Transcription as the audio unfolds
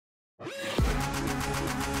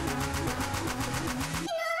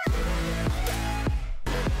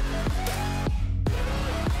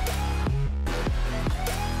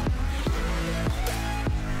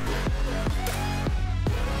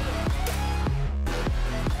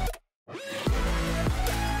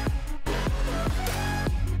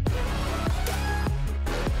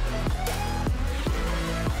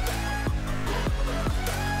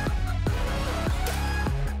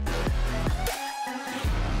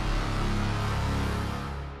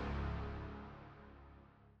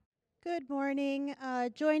Good morning.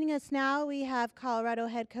 Joining us now, we have Colorado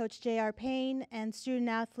head coach J.R. Payne and student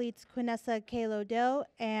athletes Quinessa Kalo Doe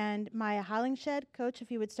and Maya Hollingshed. Coach,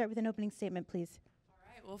 if you would start with an opening statement, please. All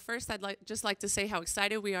right. Well, first, I'd just like to say how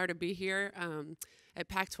excited we are to be here at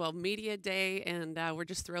Pac-12 Media Day, and we're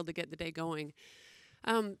just thrilled to get the day going.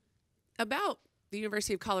 About the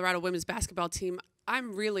University of Colorado women's basketball team,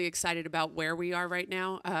 I'm really excited about where we are right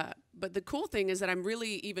now. But the cool thing is that I'm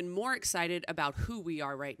really even more excited about who we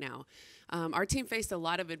are right now. Our team faced a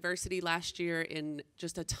lot of adversity last year in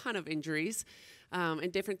just a ton of injuries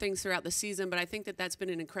and different things throughout the season, but I think that that's been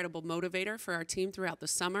an incredible motivator for our team throughout the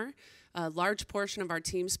summer. A large portion of our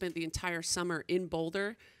team spent the entire summer in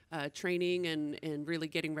Boulder training and really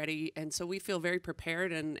getting ready, and so we feel very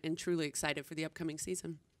prepared and truly excited for the upcoming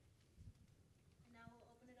season.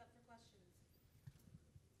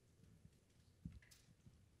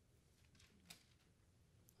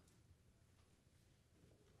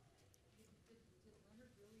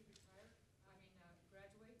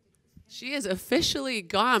 She is officially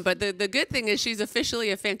gone, but the good thing is she's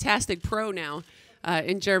officially a fantastic pro now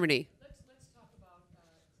in Germany. Let's talk about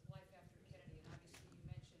life after Kennedy. And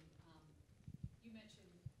obviously, you mentioned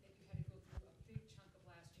that you had to go through a big chunk of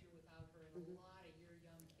last year without her, and a lot of your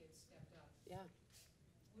young kids stepped up. Yeah.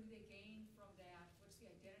 What do they gain from that? What's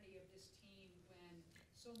the identity of this team when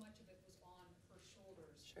so much of it was on her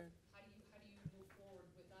shoulders? Sure. How do you move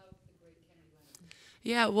forward without the great Kennedy Leonard?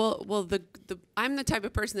 Yeah, well, I'm the type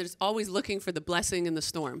of person that is always looking for the blessing in the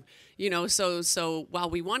storm. You know, so while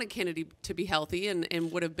we wanted Kennedy to be healthy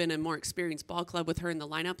and would have been a more experienced ball club with her in the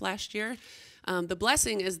lineup last year, the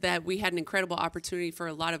blessing is that we had an incredible opportunity for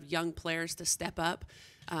a lot of young players to step up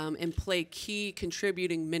and play key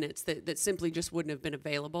contributing minutes that simply just wouldn't have been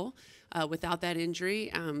available without that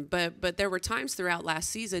injury. But there were times throughout last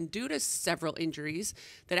season, due to several injuries,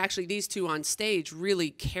 that actually these two on stage really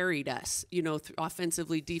carried us, you know,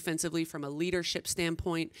 offensively, defensively, from a leadership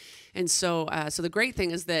standpoint. And so the great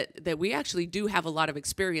thing is that we actually do have a lot of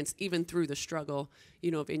experience even through the struggle,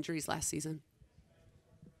 you know, of injuries last season.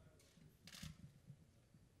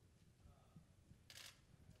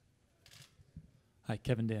 Hi,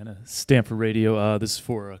 Kevin Dana, Stanford Radio. This is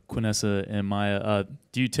for Quinessa and Maya.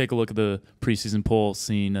 Do you take a look at the preseason poll,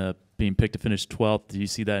 seeing being picked to finish 12th? Do you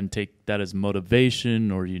see that and take that as motivation,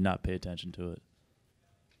 or do you not pay attention to it?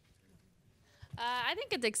 I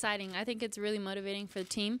think it's exciting. I think it's really motivating for the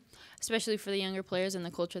team, especially for the younger players and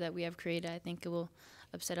the culture that we have created. I think it will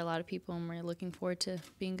upset a lot of people, and we're looking forward to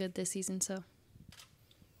being good this season. So.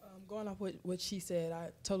 Going off what she said,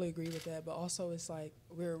 I totally agree with that. But also, it's like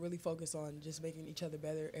we're really focused on just making each other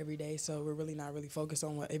better every day. So we're really not really focused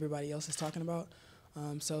on what everybody else is talking about.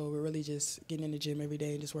 So we're really just getting in the gym every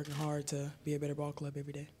day and just working hard to be a better ball club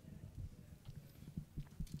every day.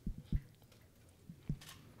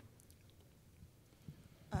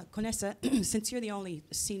 Quinessa, since you're the only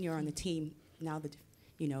senior on the team now, the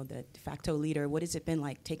de facto leader, what has it been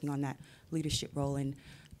like taking on that leadership role, and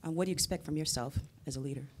what do you expect from yourself as a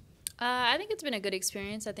leader? I think it's been a good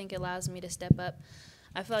experience. I think it allows me to step up.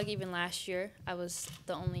 I feel like even last year I was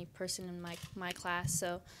the only person in my class,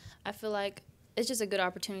 so I feel like it's just a good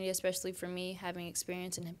opportunity, especially for me, having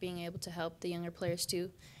experience and being able to help the younger players too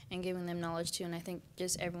and giving them knowledge too. And I think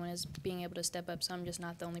just everyone is being able to step up, so I'm just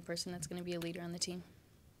not the only person that's going to be a leader on the team.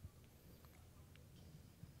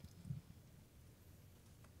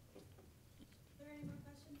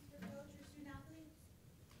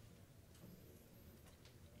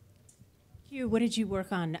 What did you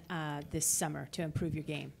work on this summer to improve your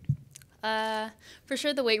game? For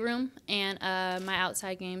sure the weight room and my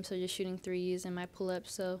outside game, so just shooting threes and my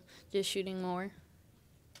pull-ups, so just shooting more.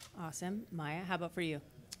 Awesome. Maya, how about for you?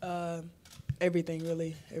 Everything,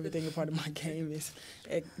 really. Everything a part of my game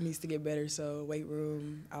it needs to get better. So weight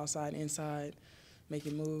room, outside, inside,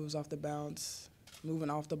 making moves off the bounce, moving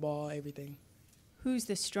off the ball, everything. Who's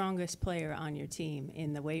the strongest player on your team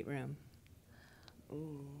in the weight room?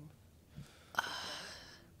 Ooh.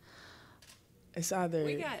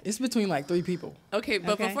 It's between like 3 people. Okay,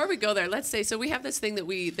 but before we go there, let's say, so we have this thing that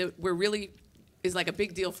we're really is like a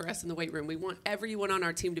big deal for us in the weight room. We want everyone on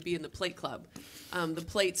our team to be in the plate club. The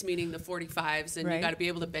plates meaning the 45s, and you got to be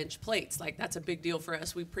able to bench plates. Like, that's a big deal for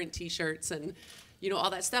us. We print T-shirts and, you know, all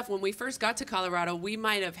that stuff. When we first got to Colorado, we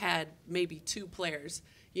might have had maybe 2 players,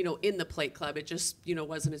 you know, in the plate club. It just, you know,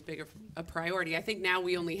 wasn't as big a priority. I think now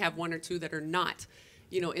we only have 1 or 2 that are not,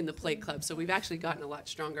 you know, in the plate club. So we've actually gotten a lot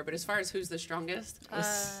stronger. But as far as who's the strongest?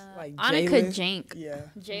 Like Annika Jalen. Jank. Yeah.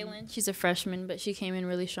 Jalen. She's a freshman, but she came in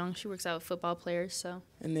really strong. She works out with football players, so.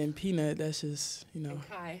 And then Peanut, that's just, you know.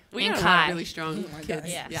 Kai. We And got a lot of Kai. really strong Oh my kids. God,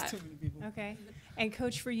 Yeah. there's too many people. Okay. And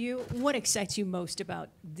Coach, for you, what excites you most about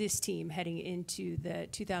this team heading into the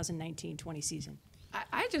 2019-20 season?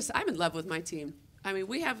 I'm in love with my team. I mean,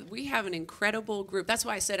 we have an incredible group. That's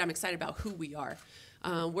why I said I'm excited about who we are.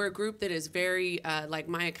 We're a group that is very, like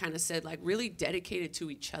Maya kind of said, like really dedicated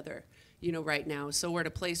to each other, you know, right now. So we're at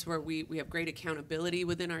a place where we have great accountability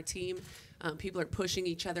within our team. People are pushing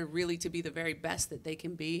each other really to be the very best that they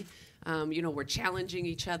can be. You know, we're challenging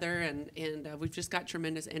each other, and we've just got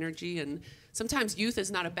tremendous energy. And sometimes youth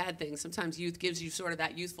is not a bad thing. Sometimes youth gives you sort of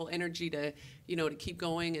that youthful energy to, you know, to keep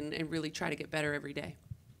going and really try to get better every day.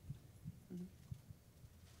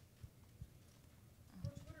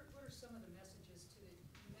 Coach, what are some of the messages to the,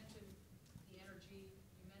 you mentioned the energy,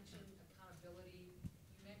 you mentioned accountability,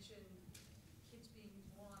 you mentioned kids being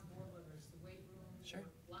more on board, whether it's the weight room Sure.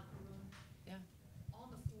 or locker room. Yeah. On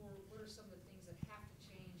the floor, what are some of the things that have to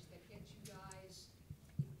change that get you guys,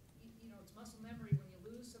 you know, it's muscle memory when you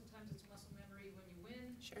lose, sometimes it's muscle memory when you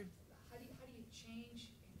win. Sure. How do you change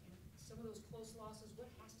in some of those close losses? What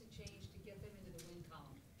has to change to get them into the win column?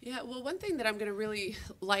 Yeah, well, one thing that I'm going to really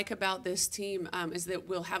like about this team is that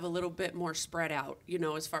we'll have a little bit more spread out, you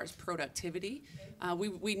know, as far as productivity.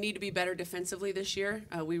 We need to be better defensively this year.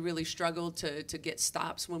 We really struggled to get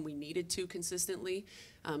stops when we needed to consistently.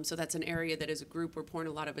 So that's an area that as a group we're pouring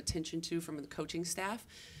a lot of attention to from the coaching staff.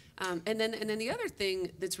 And then the other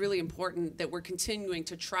thing that's really important that we're continuing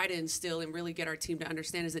to try to instill and really get our team to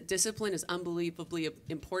understand is that discipline is unbelievably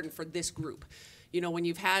important for this group. You know, when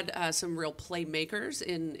you've had some real playmakers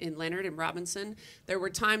in Leonard and Robinson, there were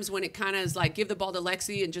times when it kind of is like, give the ball to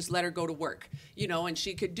Lexi and just let her go to work, you know, and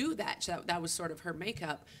she could do that. So that was sort of her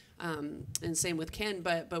makeup. And same with Ken.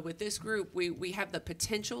 But with this group, we have the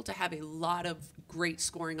potential to have a lot of great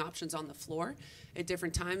scoring options on the floor at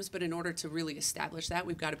different times. But in order to really establish that,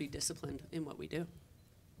 we've got to be disciplined in what we do.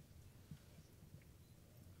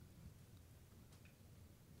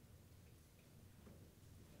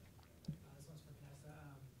 This one's for Vanessa.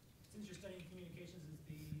 Since you're studying communications, is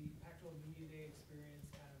the Pac-12 Media Day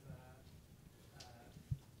experience kind of,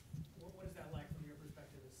 what is that like from your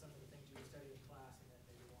perspective? Is some of the things you would study in class and that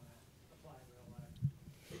you want to apply in real life?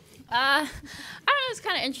 I don't know, it's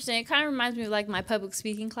kind of interesting. It kind of reminds me of like my public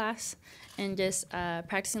speaking class and just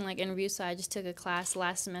practicing like interviews. So I just took a class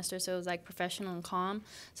last semester, so it was like professional and calm.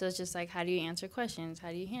 So it's just like, how do you answer questions?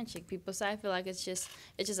 How do you handshake people? So I feel like it's just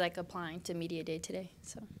like applying to Media Day today.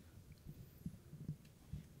 So.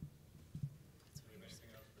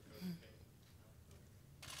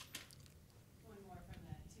 One more from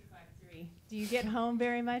the 253. Do you get home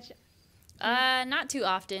very much? Not too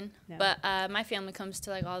often, No. but my family comes to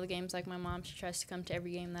like all the games. Like my mom, she tries to come to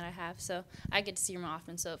every game that I have, so I get to see her more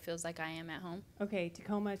often. So it feels like I am at home. Okay,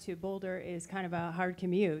 Tacoma to Boulder is kind of a hard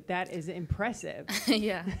commute. That is impressive.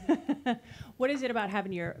 Yeah. What is it about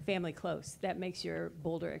having your family close that makes your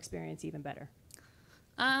Boulder experience even better?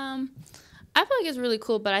 I feel like it's really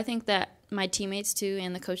cool, but I think that my teammates too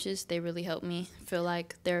and the coaches, they really help me feel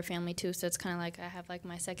like they're a family too. So it's kind of like I have like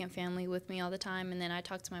my second family with me all the time, and then I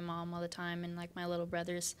talk to my mom all the time and like my little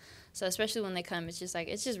brothers. So especially when they come, it's just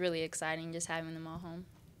really exciting just having them all home.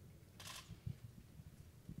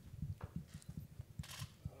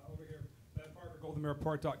 Over here, Ben Parker,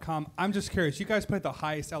 GoldenMirrorReport.com. I'm just curious, you guys play at the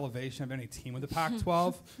highest elevation of any team with the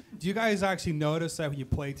Pac-12. Do you guys actually notice that when you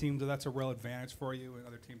play teams, that's a real advantage for you when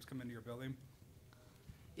other teams come into your building?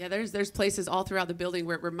 Yeah, there's places all throughout the building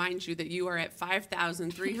where it reminds you that you are at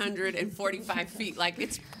 5,345 feet. Like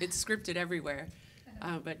it's scripted everywhere.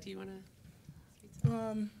 But do you want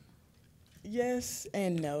to? Yes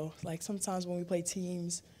and no. Like sometimes when we play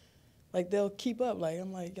teams, like they'll keep up. Like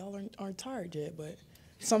I'm like, y'all aren't tired yet, but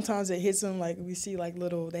sometimes it hits them. Like we see like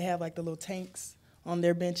they have like the little tanks on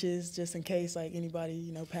their benches just in case like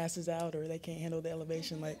anybody passes out or they can't handle the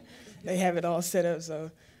elevation. Like they have it all set up, so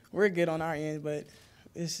we're good on our end. But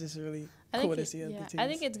it's just really cool to see other teams. I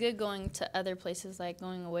think it's good going to other places, like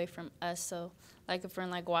going away from us. So like if we're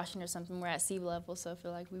in like Washington or something, we're at sea level, so I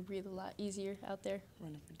feel like we breathe a lot easier out there.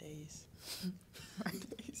 Running for days. For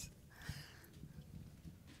days.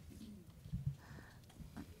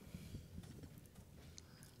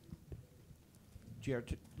 JR,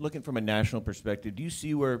 looking from a national perspective, do you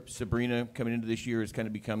see where Sabrina coming into this year has kind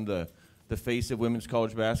of become the face of women's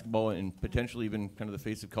college basketball and potentially even kind of the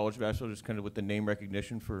face of college basketball, just kind of with the name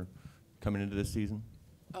recognition for coming into this season?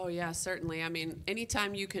 Oh yeah, certainly. I mean,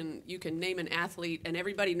 anytime you can name an athlete and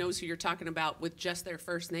everybody knows who you're talking about with just their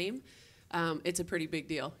first name, it's a pretty big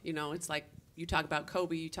deal. You know, it's like you talk about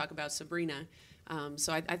Kobe, you talk about Sabrina.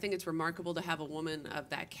 So I think it's remarkable to have a woman of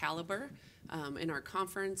that caliber in our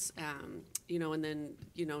conference. You know, and then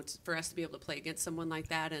for us to be able to play against someone like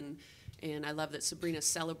that, and I love that Sabrina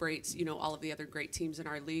celebrates all of the other great teams in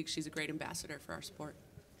our league. She's a great ambassador for our sport.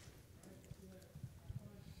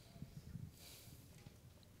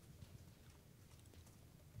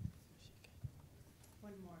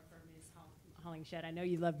 Hollingshed, I know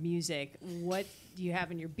you love music. What do you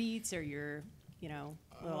have in your beats or your, little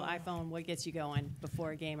iPhone? What gets you going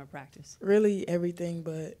before a game or practice? Really everything,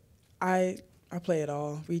 but I play it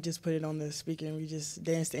all. We just put it on the speaker and we just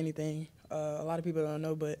dance to anything. A lot of people don't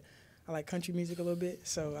know, but I like country music a little bit,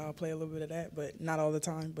 so I'll play a little bit of that, but not all the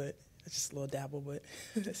time, but it's just a little dabble, but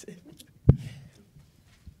that's it.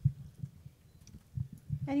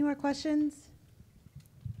 Any more questions?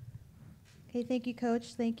 Okay, thank you,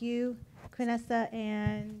 Coach. Thank you, Quinessa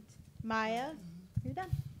and Maya. You're done.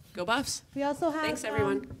 Go Buffs. We also have Thanks,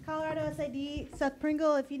 everyone. Colorado SID, Seth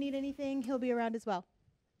Pringle. If you need anything, he'll be around as well.